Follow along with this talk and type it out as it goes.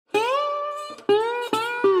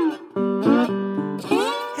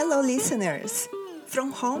Hello, listeners!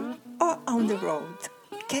 From home or on the road,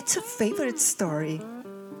 catch a favorite story.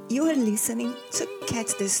 You are listening to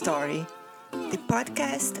Catch the Story, the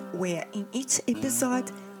podcast where in each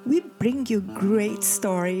episode we bring you great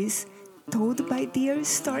stories told by dear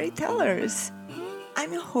storytellers.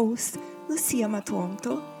 I'm your host, Lucia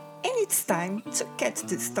Matuonto, and it's time to catch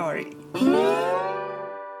the story.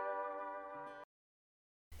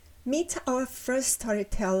 Meet our first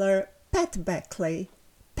storyteller, Pat Backley.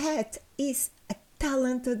 Pat is a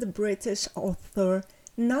talented British author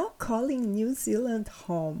now calling New Zealand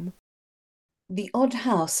home. The Odd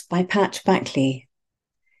House by Pat Backley.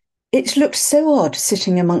 It looked so odd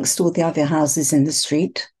sitting amongst all the other houses in the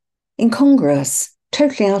street. Incongruous,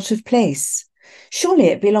 totally out of place. Surely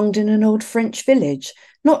it belonged in an old French village,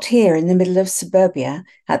 not here in the middle of suburbia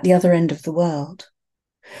at the other end of the world.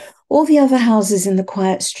 All the other houses in the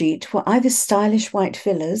quiet street were either stylish white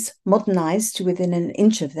villas, modernised to within an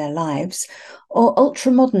inch of their lives, or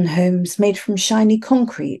ultra-modern homes made from shiny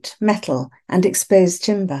concrete, metal, and exposed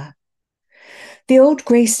timber. The old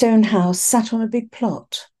grey stone house sat on a big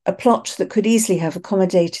plot, a plot that could easily have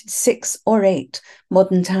accommodated 6 or 8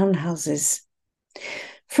 modern townhouses.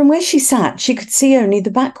 From where she sat, she could see only the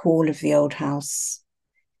back wall of the old house.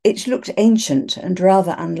 It looked ancient and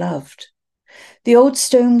rather unloved. The old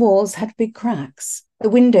stone walls had big cracks. The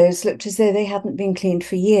windows looked as though they hadn't been cleaned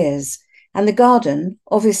for years, and the garden,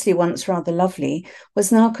 obviously once rather lovely,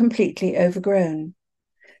 was now completely overgrown.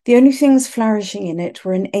 The only things flourishing in it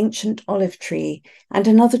were an ancient olive tree and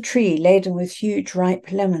another tree laden with huge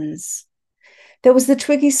ripe lemons. There was the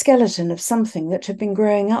twiggy skeleton of something that had been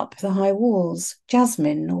growing up the high walls,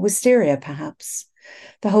 jasmine or wisteria perhaps.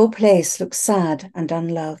 The whole place looked sad and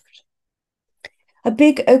unloved. A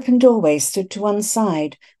big open doorway stood to one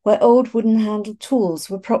side, where old wooden-handled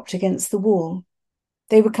tools were propped against the wall.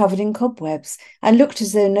 They were covered in cobwebs and looked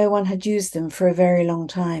as though no one had used them for a very long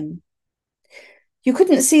time. You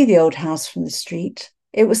couldn't see the old house from the street.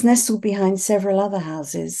 It was nestled behind several other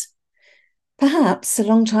houses. Perhaps, a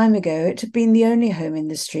long time ago, it had been the only home in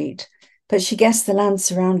the street, but she guessed the land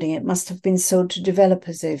surrounding it must have been sold to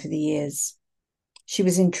developers over the years. She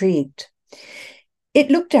was intrigued. It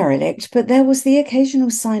looked derelict, but there was the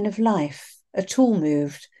occasional sign of life. A tool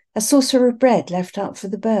moved, a saucer of bread left out for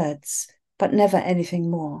the birds, but never anything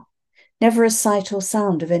more. Never a sight or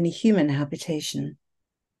sound of any human habitation.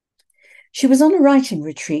 She was on a writing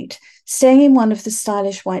retreat, staying in one of the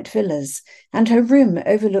stylish white villas, and her room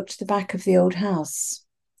overlooked the back of the old house.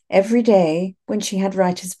 Every day, when she had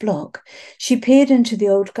writer's block, she peered into the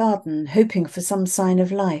old garden, hoping for some sign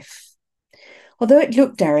of life. Although it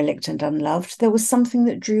looked derelict and unloved, there was something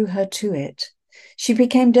that drew her to it. She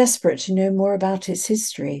became desperate to know more about its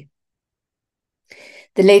history.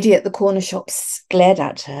 The lady at the corner shop glared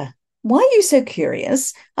at her. "Why are you so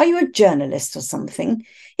curious? Are you a journalist or something?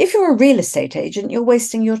 If you're a real estate agent, you're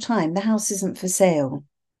wasting your time. The house isn't for sale."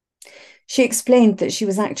 She explained that she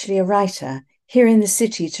was actually a writer, here in the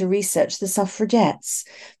city to research the suffragettes,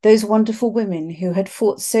 those wonderful women who had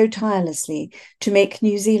fought so tirelessly to make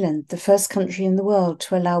New Zealand the first country in the world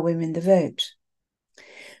to allow women the vote.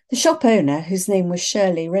 The shop owner, whose name was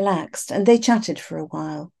Shirley, relaxed, and they chatted for a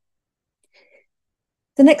while.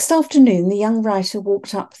 The next afternoon, the young writer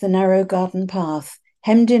walked up the narrow garden path,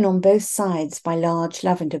 hemmed in on both sides by large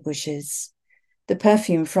lavender bushes. The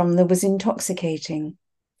perfume from them was intoxicating.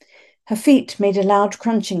 Her feet made a loud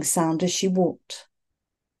crunching sound as she walked.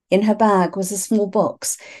 In her bag was a small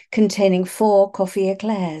box containing 4 coffee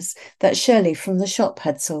eclairs that Shirley from the shop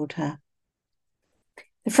had sold her.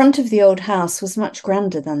 The front of the old house was much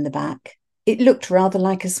grander than the back. It looked rather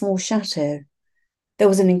like a small chateau. There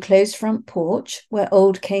was an enclosed front porch where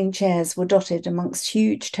old cane chairs were dotted amongst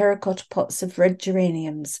huge terracotta pots of red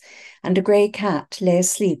geraniums, and a grey cat lay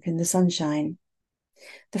asleep in the sunshine.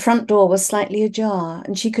 The front door was slightly ajar,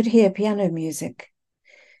 and she could hear piano music.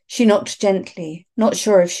 She knocked gently, not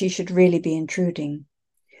sure if she should really be intruding.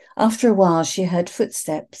 After a while, she heard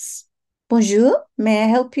footsteps. "Bonjour, may I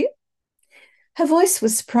help you?" Her voice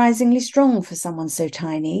was surprisingly strong for someone so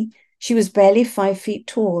tiny. She was barely 5 feet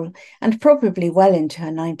tall and probably well into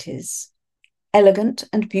her 90s. Elegant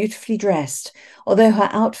and beautifully dressed, although her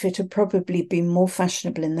outfit had probably been more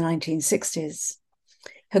fashionable in the 1960s.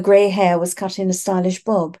 Her grey hair was cut in a stylish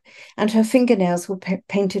bob, and her fingernails were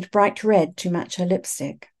painted bright red to match her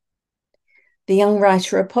lipstick. The young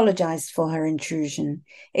writer apologised for her intrusion,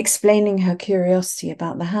 explaining her curiosity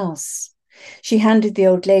about the house. She handed the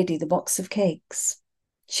old lady the box of cakes.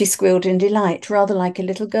 She squealed in delight, rather like a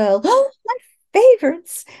little girl. "Oh, my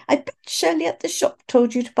favourites! I bet Shirley at the shop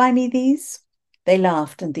told you to buy me these." They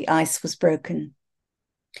laughed and the ice was broken.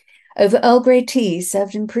 Over Earl Grey tea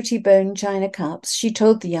served in pretty bone china cups, she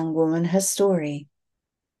told the young woman her story.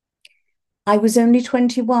 I was only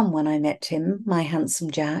 21 when I met him, my handsome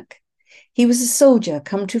Jack. He was a soldier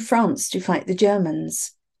come to France to fight the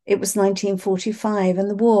Germans. It was 1945 and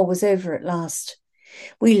the war was over at last.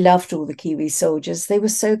 We loved all the Kiwi soldiers. They were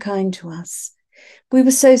so kind to us. We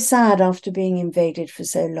were so sad after being invaded for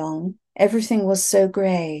so long. Everything was so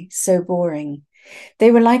grey, so boring. They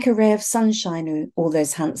were like a ray of sunshine, all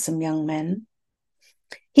those handsome young men.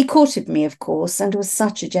 He courted me, of course, and was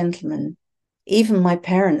such a gentleman. Even my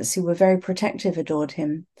parents, who were very protective, adored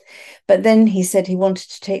him. But then he said he wanted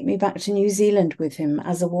to take me back to New Zealand with him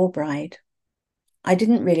as a war bride. I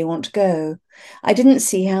didn't really want to go. I didn't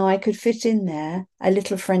see how I could fit in there, a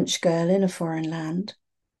little French girl in a foreign land.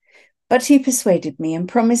 But he persuaded me and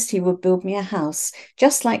promised he would build me a house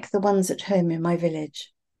just like the ones at home in my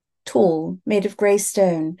village. Tall, made of grey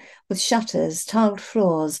stone, with shutters, tiled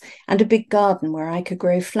floors, and a big garden where I could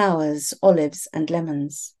grow flowers, olives, and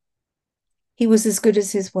lemons. He was as good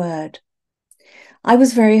as his word. I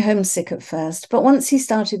was very homesick at first, but once he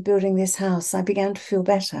started building this house, I began to feel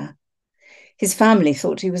better. His family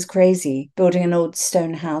thought he was crazy, building an old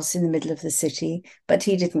stone house in the middle of the city, but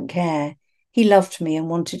he didn't care. He loved me and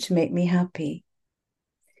wanted to make me happy.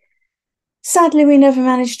 Sadly, we never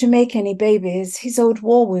managed to make any babies. His old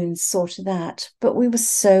war wounds saw to that, but we were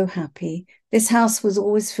so happy. This house was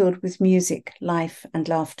always filled with music, life, and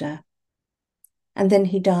laughter. And then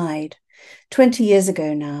he died, 20 years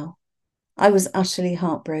ago now. I was utterly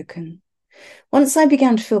heartbroken. Once I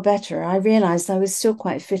began to feel better, I realised I was still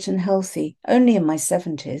quite fit and healthy, only in my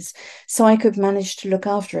 70s, so I could manage to look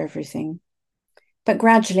after everything. But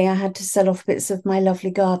gradually I had to sell off bits of my lovely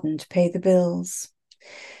garden to pay the bills.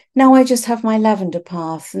 Now I just have my lavender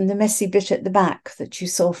path and the messy bit at the back that you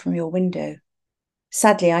saw from your window.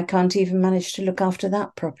 Sadly, I can't even manage to look after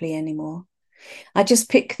that properly anymore. I just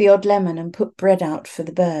pick the odd lemon and put bread out for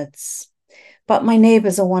the birds. But my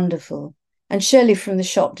neighbours are wonderful, and Shirley from the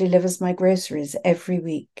shop delivers my groceries every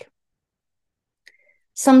week.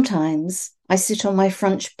 Sometimes I sit on my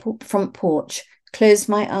front porch, close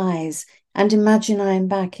my eyes, and imagine I am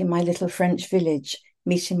back in my little French village,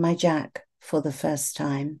 meeting my Jack for the first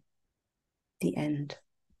time. The end.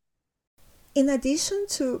 In addition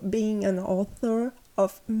to being an author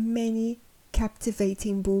of many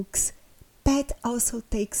captivating books, Pat also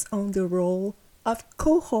takes on the role of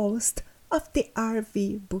co-host of the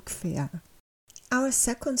RV Book Fair. Our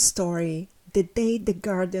second story, The Day the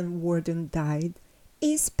Garden Warden Died,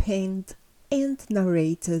 is penned and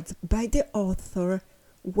narrated by the author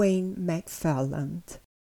Wayne McFarland.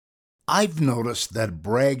 I've noticed that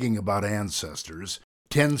bragging about ancestors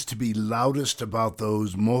tends to be loudest about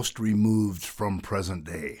those most removed from present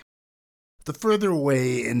day. The further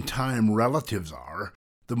away in time relatives are,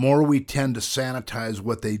 the more we tend to sanitize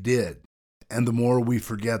what they did, and the more we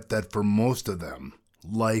forget that for most of them,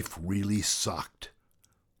 life really sucked.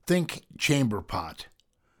 Think chamber pot.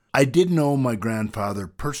 I did know my grandfather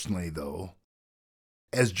personally, though.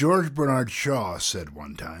 As George Bernard Shaw said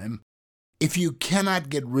one time, if you cannot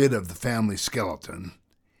get rid of the family skeleton,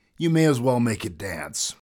 you may as well make it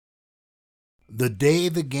dance. The day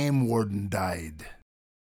the game warden died.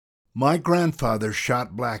 My grandfather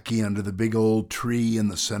shot Blackie under the big old tree in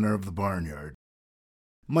the center of the barnyard.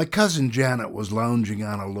 My cousin Janet was lounging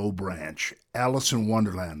on a low branch, Alice in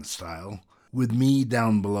Wonderland style, with me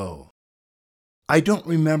down below. I don't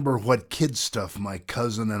remember what kid stuff my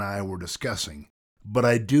cousin and I were discussing, but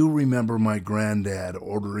I do remember my granddad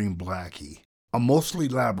ordering Blackie, a mostly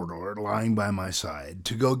Labrador lying by my side,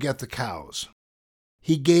 to go get the cows.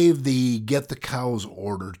 He gave the get the cows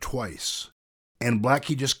order twice, and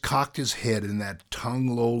Blackie just cocked his head in that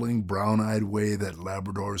tongue-lolling, brown-eyed way that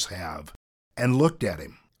Labradors have, and looked at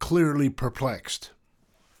him, clearly perplexed.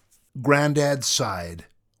 Granddad sighed,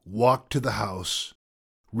 walked to the house,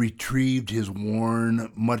 retrieved his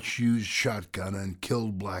worn, much-used shotgun, and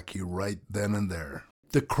killed Blackie right then and there.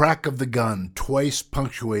 The crack of the gun twice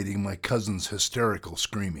punctuating my cousin's hysterical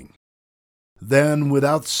screaming. Then,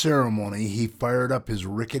 without ceremony, he fired up his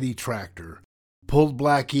rickety tractor, pulled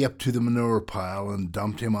Blackie up to the manure pile, and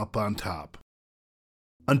dumped him up on top.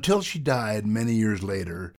 Until she died many years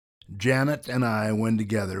later, Janet and I, when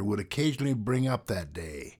together, would occasionally bring up that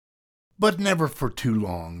day. But never for too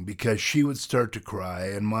long, because she would start to cry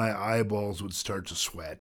and my eyeballs would start to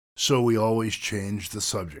sweat, so we always changed the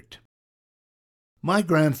subject. My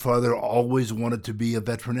grandfather always wanted to be a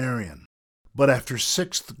veterinarian, but after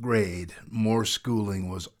 6th grade, more schooling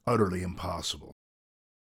was utterly impossible.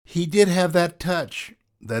 He did have that touch.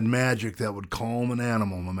 that magic that would calm an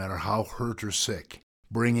animal no matter how hurt or sick,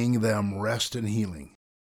 bringing them rest and healing.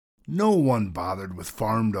 No one bothered with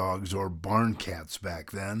farm dogs or barn cats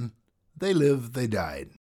back then. They lived, they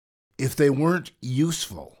died. If they weren't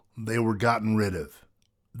useful, they were gotten rid of.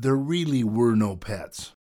 There really were no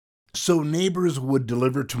pets. So neighbors would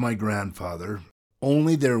deliver to my grandfather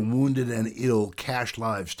only their wounded and ill cash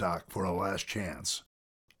livestock for a last chance.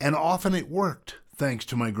 And often it worked, thanks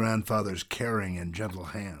to my grandfather's caring and gentle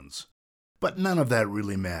hands. But none of that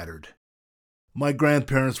really mattered. My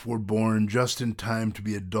grandparents were born just in time to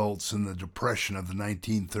be adults in the Depression of the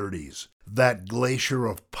 1930s, that glacier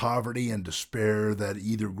of poverty and despair that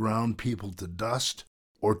either ground people to dust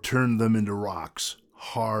or turned them into rocks,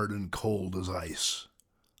 hard and cold as ice.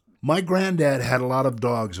 My granddad had a lot of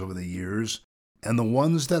dogs over the years, and the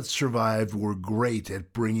ones that survived were great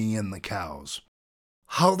at bringing in the cows.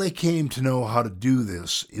 How they came to know how to do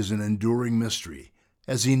this is an enduring mystery,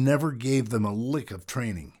 as he never gave them a lick of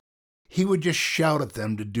training. He would just shout at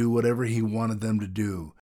them to do whatever he wanted them to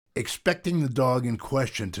do, expecting the dog in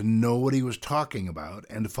question to know what he was talking about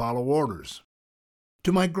and to follow orders.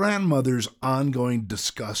 To my grandmother's ongoing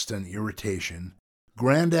disgust and irritation,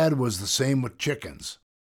 Granddad was the same with chickens.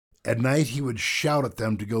 At night he would shout at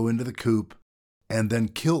them to go into the coop and then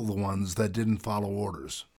kill the ones that didn't follow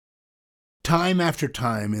orders. Time after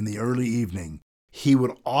time in the early evening, he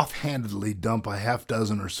would offhandedly dump a half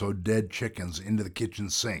dozen or so dead chickens into the kitchen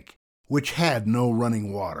sink, which had no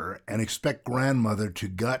running water, and expect grandmother to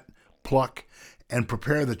gut, pluck, and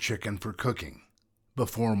prepare the chicken for cooking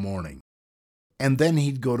before morning. And then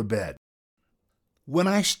he'd go to bed. When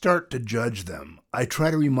I start to judge them, I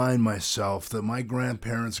try to remind myself that my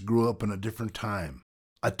grandparents grew up in a different time,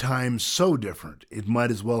 a time so different it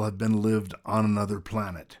might as well have been lived on another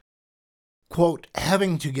planet. Quote,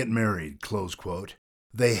 having to get married, close quote,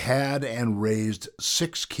 they had and raised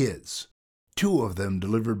 6 kids, 2 of them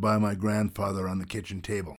delivered by my grandfather on the kitchen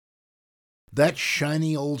table. That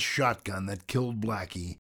shiny old shotgun that killed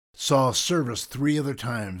Blackie saw service 3 other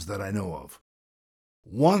times that I know of.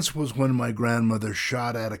 Once was when my grandmother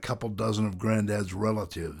shot at a couple dozen of Granddad's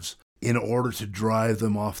relatives in order to drive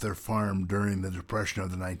them off their farm during the Depression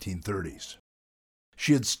of the 1930s.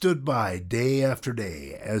 She had stood by day after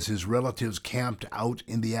day as his relatives camped out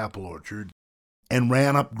in the apple orchard and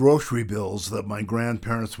ran up grocery bills that my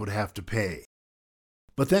grandparents would have to pay.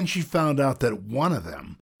 But then she found out that one of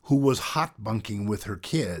them, who was hot bunking with her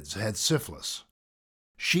kids, had syphilis.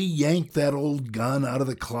 She yanked that old gun out of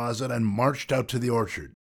the closet and marched out to the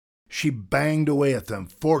orchard. She banged away at them,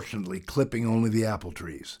 fortunately clipping only the apple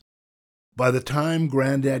trees. By the time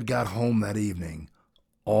Granddad got home that evening,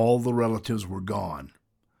 all the relatives were gone.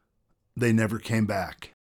 They never came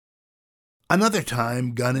back. Another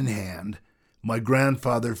time, gun in hand, my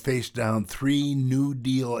grandfather faced down 3 New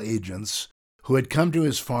Deal agents who had come to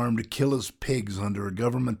his farm to kill his pigs under a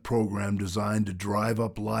government program designed to drive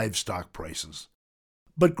up livestock prices.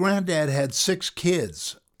 But Granddad had 6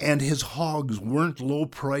 kids, and his hogs weren't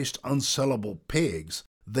low-priced, unsellable pigs.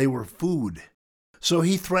 They were food. So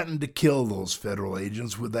he threatened to kill those federal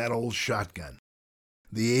agents with that old shotgun.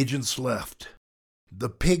 The agents left. The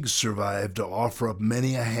pigs survived to offer up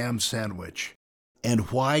many a ham sandwich.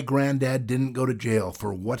 And why Granddad didn't go to jail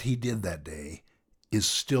for what he did that day is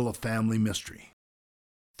still a family mystery.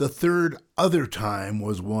 The third other time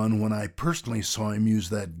was one when I personally saw him use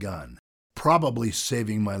that gun, probably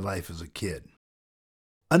saving my life as a kid.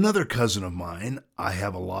 Another cousin of mine, I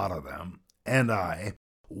have a lot of them, and I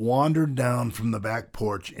wandered down from the back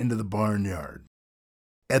porch into the barnyard.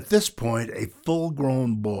 At this point, a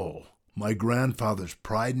full-grown bull, my grandfather's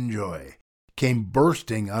pride and joy, came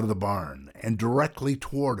bursting out of the barn and directly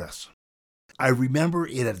toward us. I remember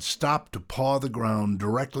it had stopped to paw the ground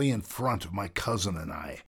directly in front of my cousin and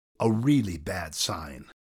I, a really bad sign.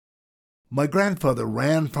 My grandfather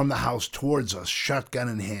ran from the house towards us, shotgun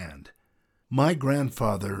in hand. My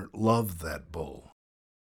grandfather loved that bull.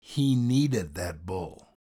 He needed that bull.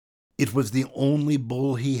 It was the only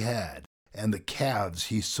bull he had, and the calves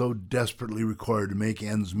he so desperately required to make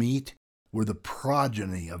ends meet were the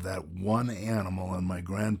progeny of that one animal in my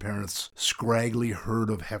grandparents' scraggly herd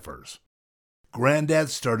of heifers. Granddad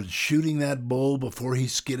started shooting that bull before he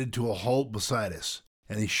skidded to a halt beside us,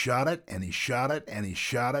 and he shot it, and he shot it, and he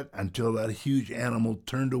shot it until that huge animal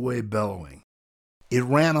turned away bellowing. It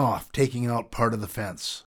ran off, taking out part of the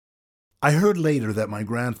fence. I heard later that my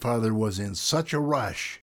grandfather was in such a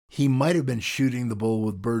rush he might have been shooting the bull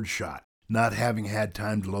with birdshot, not having had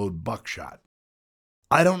time to load buckshot.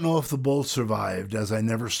 I don't know if the bull survived, as I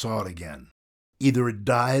never saw it again. Either it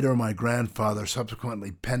died or my grandfather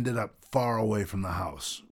subsequently penned it up far away from the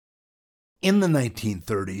house. In the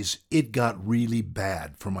 1930s, it got really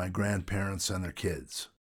bad for my grandparents and their kids.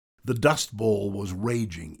 The Dust Bowl was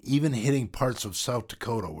raging, even hitting parts of South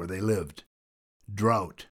Dakota where they lived.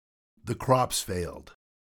 Drought. The crops failed.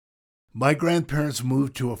 My grandparents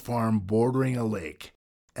moved to a farm bordering a lake,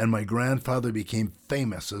 and my grandfather became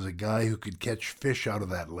famous as a guy who could catch fish out of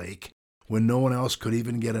that lake when no one else could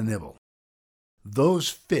even get a nibble. Those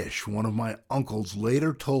fish, one of my uncles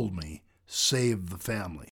later told me, saved the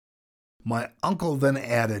family. My uncle then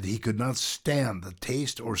added he could not stand the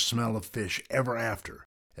taste or smell of fish ever after,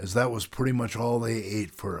 as that was pretty much all they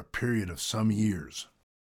ate for a period of some years.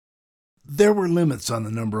 There were limits on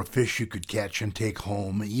the number of fish you could catch and take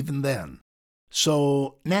home even then,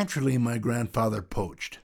 so naturally my grandfather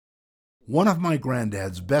poached. One of my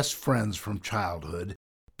granddad's best friends from childhood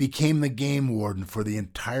became the game warden for the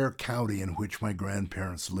entire county in which my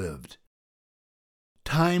grandparents lived.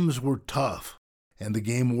 Times were tough, and the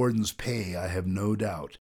game warden's pay, I have no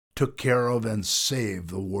doubt, took care of and saved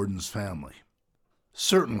the warden's family.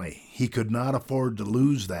 Certainly, he could not afford to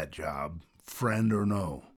lose that job, friend or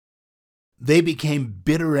no. They became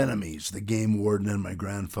bitter enemies, the game warden and my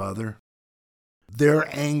grandfather. Their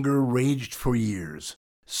anger raged for years,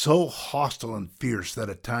 so hostile and fierce that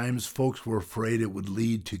at times folks were afraid it would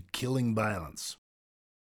lead to killing violence.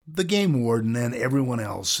 The game warden and everyone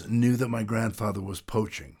else knew that my grandfather was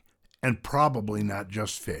poaching, and probably not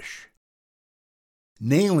just fish.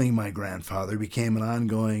 Nailing my grandfather became an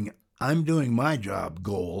ongoing, I'm doing my job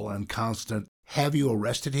goal and constant, have you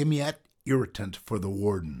arrested him yet? Irritant for the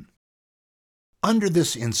warden. Under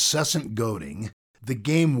this incessant goading, the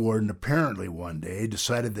game warden apparently one day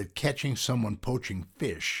decided that catching someone poaching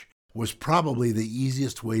fish was probably the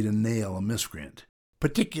easiest way to nail a miscreant,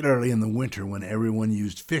 particularly in the winter when everyone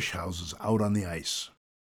used fish houses out on the ice.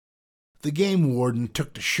 The game warden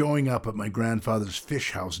took to showing up at my grandfather's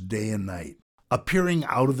fish house day and night, appearing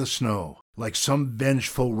out of the snow like some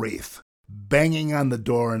vengeful wraith, banging on the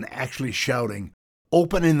door and actually shouting,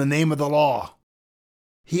 "Open in the name of the law!"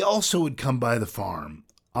 He also would come by the farm,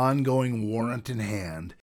 ongoing warrant in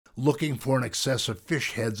hand, looking for an excess of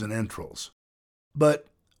fish heads and entrails. But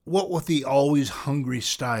what with the always hungry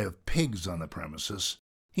sty of pigs on the premises,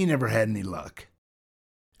 he never had any luck.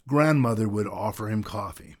 Grandmother would offer him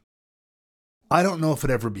coffee. I don't know if it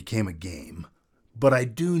ever became a game, but I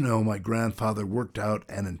do know my grandfather worked out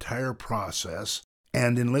an entire process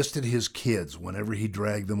and enlisted his kids whenever he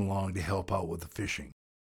dragged them along to help out with the fishing.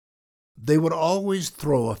 They would always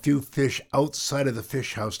throw a few fish outside of the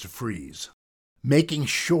fish house to freeze, making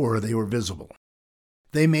sure they were visible.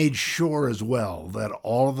 They made sure as well that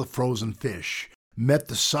all of the frozen fish met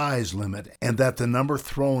the size limit and that the number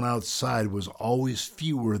thrown outside was always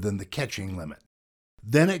fewer than the catching limit.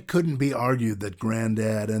 Then it couldn't be argued that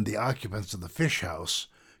Granddad and the occupants of the fish house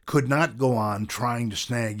could not go on trying to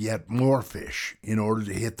snag yet more fish in order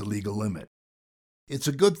to hit the legal limit. It's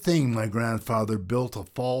a good thing my grandfather built a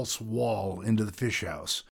false wall into the fish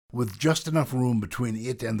house, with just enough room between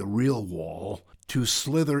it and the real wall to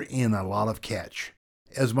slither in a lot of catch,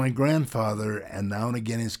 as my grandfather and now and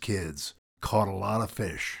again his kids caught a lot of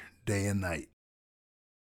fish day and night.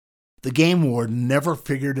 The game warden never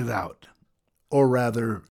figured it out, or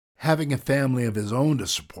rather, having a family of his own to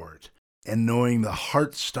support, and knowing the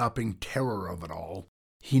heart-stopping terror of it all,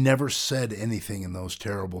 he never said anything in those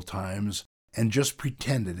terrible times, and just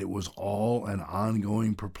pretended it was all an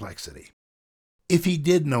ongoing perplexity. If he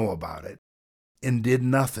did know about it, and did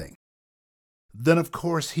nothing, then of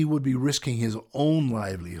course he would be risking his own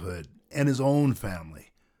livelihood and his own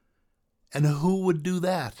family. And who would do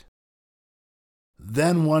that?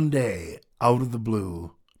 Then one day, out of the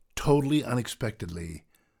blue, totally unexpectedly,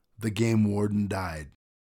 the game warden died.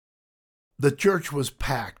 The church was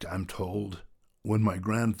packed, I'm told, when my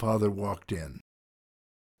grandfather walked in.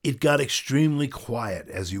 It got extremely quiet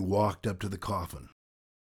as he walked up to the coffin.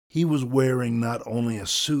 He was wearing not only a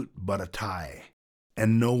suit but a tie,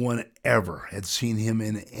 and no one ever had seen him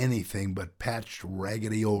in anything but patched,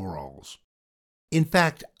 raggedy overalls. In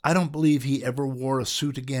fact, I don't believe he ever wore a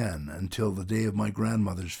suit again until the day of my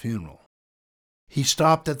grandmother's funeral. He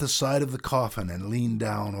stopped at the side of the coffin and leaned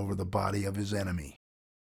down over the body of his enemy.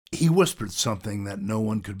 He whispered something that no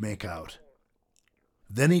one could make out.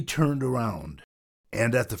 Then he turned around,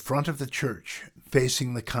 and at the front of the church,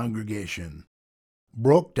 facing the congregation,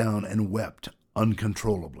 broke down and wept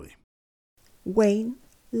uncontrollably. Wayne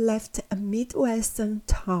left a Midwestern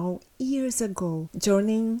town years ago,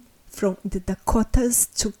 journeying from the Dakotas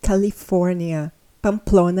to California,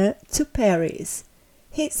 Pamplona to Paris.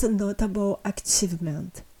 His notable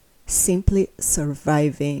achievement, simply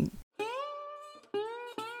surviving.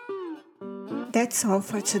 That's all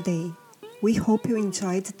for today. We hope you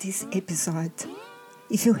enjoyed this episode.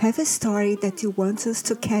 If you have a story that you want us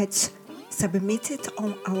to catch, submit it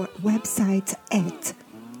on our website at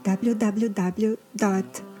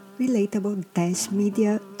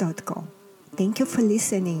www.relatable-media.com. Thank you for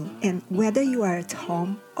listening, and whether you are at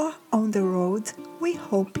home or on the road, we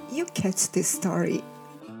hope you catch this story.